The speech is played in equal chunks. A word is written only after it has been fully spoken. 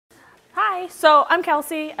Hi, so I'm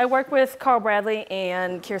Kelsey. I work with Carl Bradley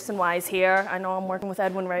and Kirsten Wise here. I know I'm working with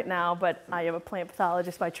Edwin right now, but I am a plant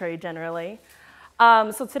pathologist by trade generally.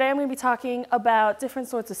 So today I'm going to be talking about different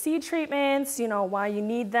sorts of seed treatments, why you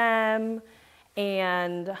need them,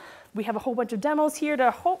 and we have a whole bunch of demos here to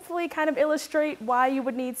hopefully kind of illustrate why you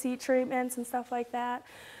would need seed treatments and stuff like that.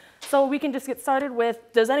 So we can just get started with,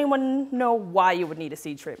 does anyone know why you would need a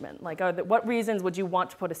seed treatment? Like, what reasons would you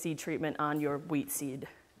want to put a seed treatment on your wheat seed?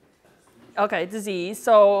 Okay, disease.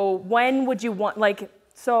 So when would you want,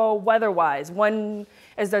 so weather-wise, when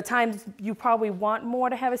is there times you probably want more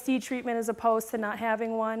to have a seed treatment as opposed to not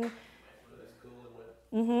having one? When it's cool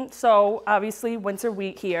and wet. So obviously winter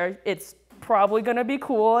wheat here, it's probably going to be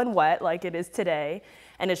cool and wet like it is today,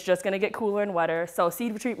 and it's just going to get cooler and wetter. So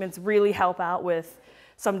seed treatments really help out with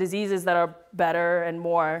some diseases that are better and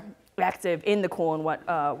more active in the cool and wet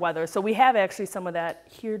weather. So we have actually some of that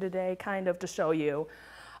here today kind of to show you.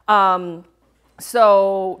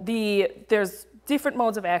 There's different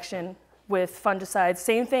modes of action with fungicides.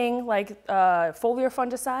 Same thing like foliar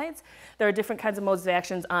fungicides. There are different kinds of modes of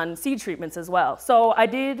actions on seed treatments as well. So I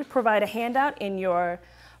did provide a handout in your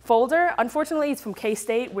folder. Unfortunately, it's from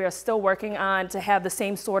K-State. We are still working on to have the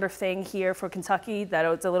same sort of thing here for Kentucky, that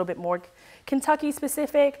it's a little bit more Kentucky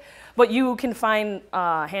specific, but you can find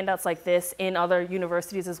handouts like this in other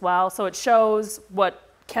universities as well. So it shows what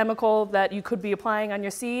chemical that you could be applying on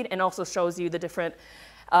your seed, and also shows you the different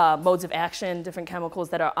modes of action, different chemicals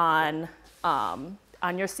that are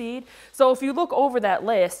on your seed. So if you look over that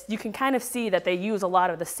list, you can kind of see that they use a lot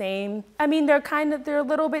of the same. I mean, they're a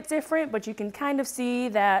little bit different, but you can kind of see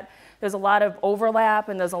that there's a lot of overlap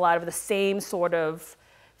and there's a lot of the same sort of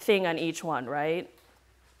thing on each one, right?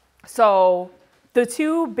 So the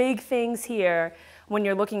two big things here when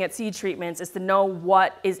you're looking at seed treatments is to know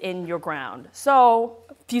what is in your ground. So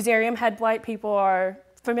Fusarium head blight, people are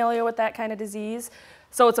familiar with that kind of disease.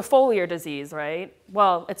 So it's a foliar disease, right?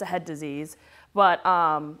 Well, it's a head disease, but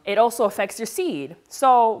it also affects your seed.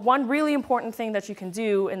 So one really important thing that you can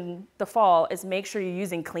do in the fall is make sure you're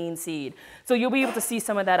using clean seed. So you'll be able to see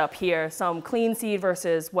some of that up here, some clean seed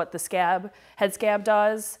versus what the head scab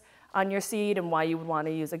does on your seed, and why you would want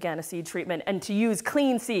to use, again, a seed treatment, and to use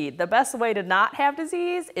clean seed. The best way to not have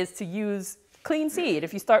disease is to use clean seed.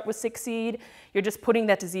 If you start with sick seed, you're just putting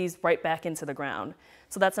that disease right back into the ground.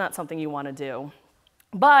 So that's not something you want to do.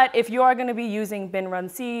 But if you are going to be using bin run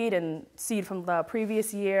seed and seed from the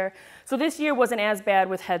previous year, so this year wasn't as bad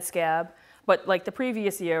with head scab, but like the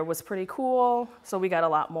previous year was pretty cool, so we got a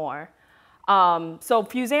lot more. So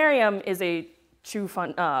Fusarium is a true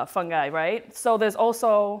fungi, right? So there's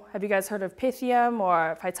also, have you guys heard of Pythium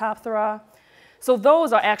or Phytophthora? So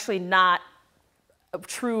those are actually not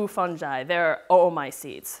true fungi, they're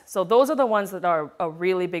oomycetes. So those are the ones that are a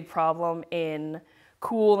really big problem in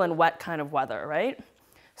cool and wet kind of weather, right?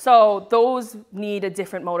 So those need a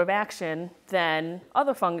different mode of action than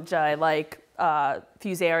other fungi like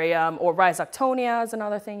Fusarium, or Rhizoctonia is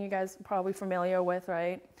another thing you guys are probably familiar with,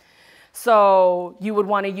 right? So you would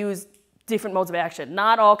want to use different modes of action.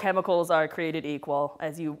 Not all chemicals are created equal,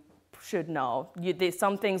 as you should know.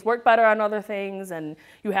 Some things work better on other things, and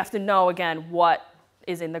you have to know, again, what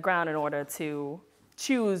is in the ground in order to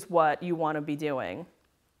choose what you want to be doing.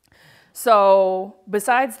 So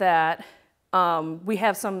besides that, we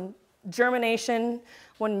have some germination.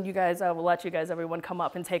 When you guys, I will let you guys, everyone come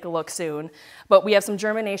up and take a look soon. But we have some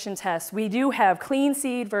germination tests. We do have clean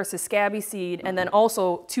seed versus scabby seed, and then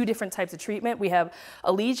also two different types of treatment. We have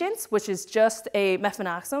allegiance, which is just a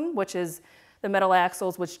mefenoxam, which is the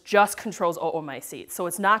metalaxyls, which just controls oomycetes. So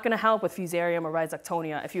it's not going to help with Fusarium or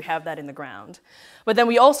Rhizoctonia if you have that in the ground. But then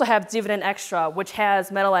we also have Dividend Extra, which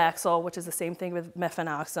has metalaxyl, which is the same thing with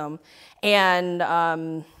mefenoxam, and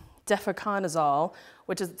tebuconazole,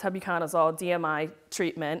 which is the tebuconazole DMI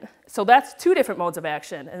treatment. So that's two different modes of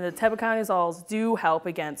action, and the tebukonizoles do help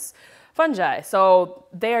against fungi. So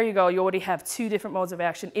there you go, you already have two different modes of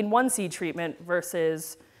action in one seed treatment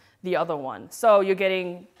versus the other one. So you're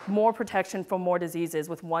getting more protection from more diseases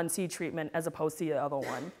with one seed treatment as opposed to the other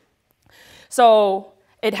one. So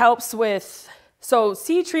it helps with, so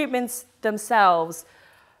seed treatments themselves,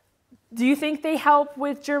 do you think they help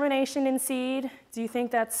with germination in seed? Do you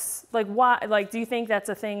think that's, do you think that's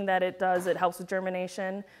a thing that it does, it helps with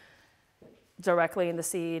germination directly in the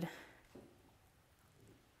seed?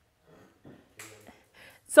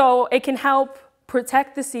 So it can help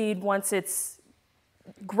protect the seed once it's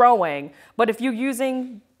growing, but if you're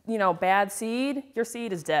using, bad seed, your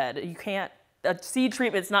seed is dead. You can't, a seed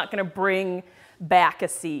treatment's not gonna bring back a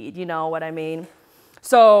seed, you know what I mean?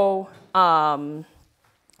 So,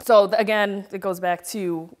 again, it goes back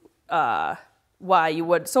to why you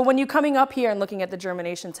would. So when you're coming up here and looking at the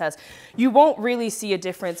germination test, you won't really see a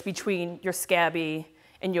difference between your scabby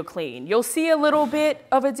and your clean. You'll see a little bit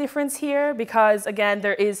of a difference here because, again,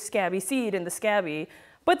 there is scabby seed in the scabby,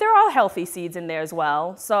 but they're all healthy seeds in there as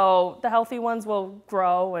well. So the healthy ones will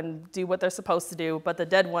grow and do what they're supposed to do, but the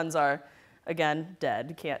dead ones are, again, dead.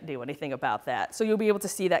 You can't do anything about that. So you'll be able to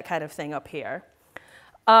see that kind of thing up here.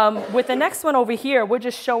 With the next one over here, we're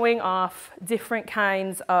just showing off different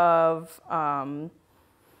kinds of,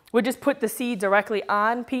 we just put the seed directly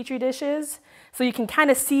on Petri dishes. So you can kind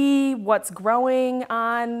of see what's growing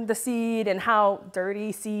on the seed and how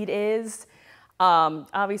dirty seed is.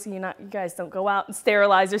 Obviously, you guys don't go out and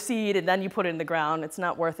sterilize your seed and then you put it in the ground. It's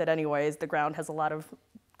not worth it anyways. The ground has a lot of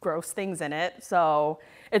gross things in it, so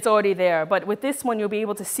it's already there. But with this one, you'll be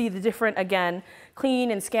able to see the different, again, clean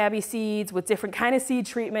and scabby seeds with different kind of seed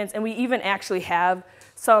treatments. And we even actually have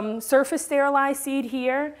some surface sterilized seed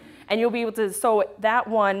here. And you'll be able to, so that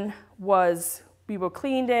one was, we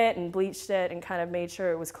cleaned it and bleached it and kind of made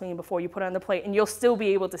sure it was clean before you put it on the plate. And you'll still be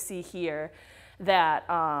able to see here that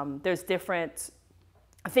there's different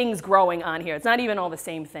things growing on here. It's not even all the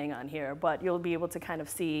same thing on here, but you'll be able to kind of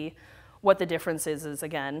see what the difference is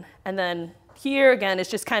again. And then here again, it's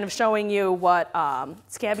just kind of showing you what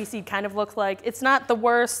scabby seed kind of looks like. It's not the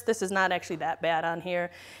worst. This is not actually that bad on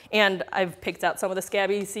here. And I've picked out some of the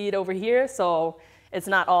scabby seed over here, so it's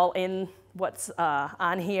not all in what's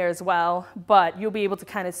on here as well. But you'll be able to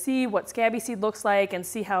kind of see what scabby seed looks like and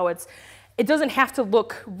see how it doesn't have to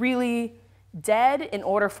look really dead in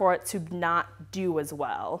order for it to not do as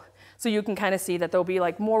well. So you can kind of see that there'll be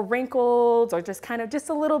like more wrinkles or just kind of just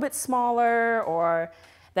a little bit smaller or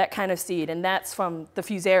that kind of seed. And that's from the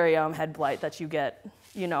fusarium head blight that you get,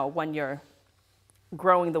 you know, when you're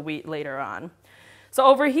growing the wheat later on. So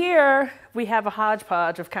over here, we have a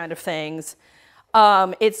hodgepodge of kind of things.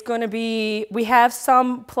 It's going to be, we have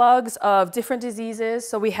some plugs of different diseases.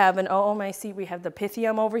 So we have an oomycete, we have the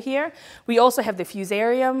pythium over here. We also have the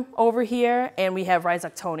fusarium over here, and we have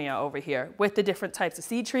rhizoctonia over here with the different types of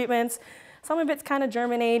seed treatments. Some of it's kind of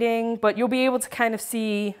germinating, but you'll be able to kind of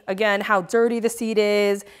see, again, how dirty the seed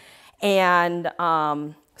is and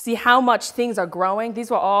see how much things are growing.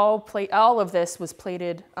 These were all of this was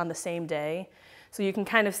plated on the same day. So you can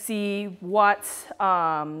kind of see what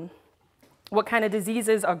kind of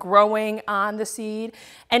diseases are growing on the seed.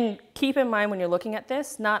 And keep in mind when you're looking at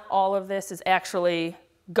this, not all of this is actually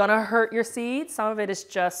gonna hurt your seed. Some of it is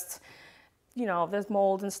just, you know, there's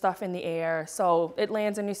mold and stuff in the air. So it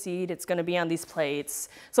lands on your seed, it's gonna be on these plates.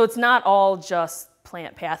 So it's not all just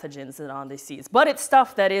plant pathogens that are on these seeds, but it's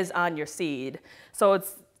stuff that is on your seed. So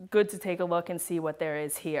it's good to take a look and see what there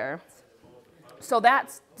is here. So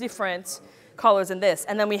that's different colors in this.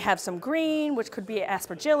 And then we have some green, which could be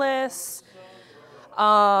aspergillus.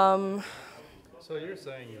 So you're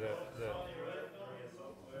saying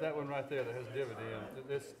that one right there that has dividend,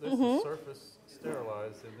 this is surface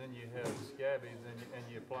sterilized, and then you have scabies, and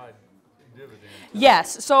you applied dividend.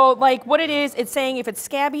 Yes, so like what it is, it's saying if it's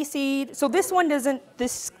scabby seed, so this one doesn't,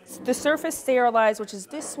 the surface sterilized, which is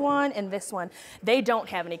this one and this one, they don't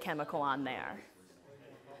have any chemical on there.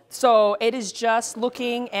 So it is just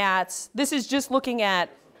looking at, this is just looking at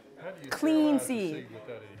clean seed.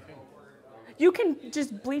 You can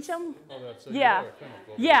just bleach them. Oh, so yeah.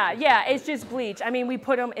 Yeah, it's just bleach. I mean, we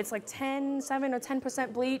put them, it's like 7 or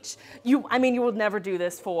 10% bleach. I mean, you would never do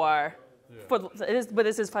this but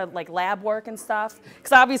this is for like lab work and stuff.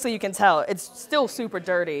 Because obviously you can tell it's still super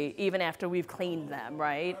dirty even after we've cleaned them,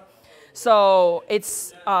 right? So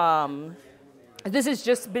it's, this has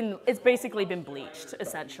just been, it's basically been bleached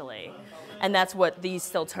essentially. And that's what these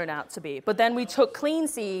still turn out to be. But then we took clean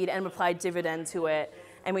seed and applied dividend to it.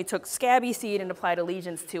 And we took scabby seed and applied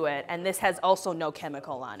allegiance to it, and this has also no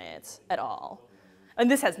chemical on it at all.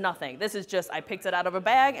 And this has nothing. This is just, I picked it out of a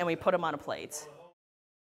bag and we put them on a plate.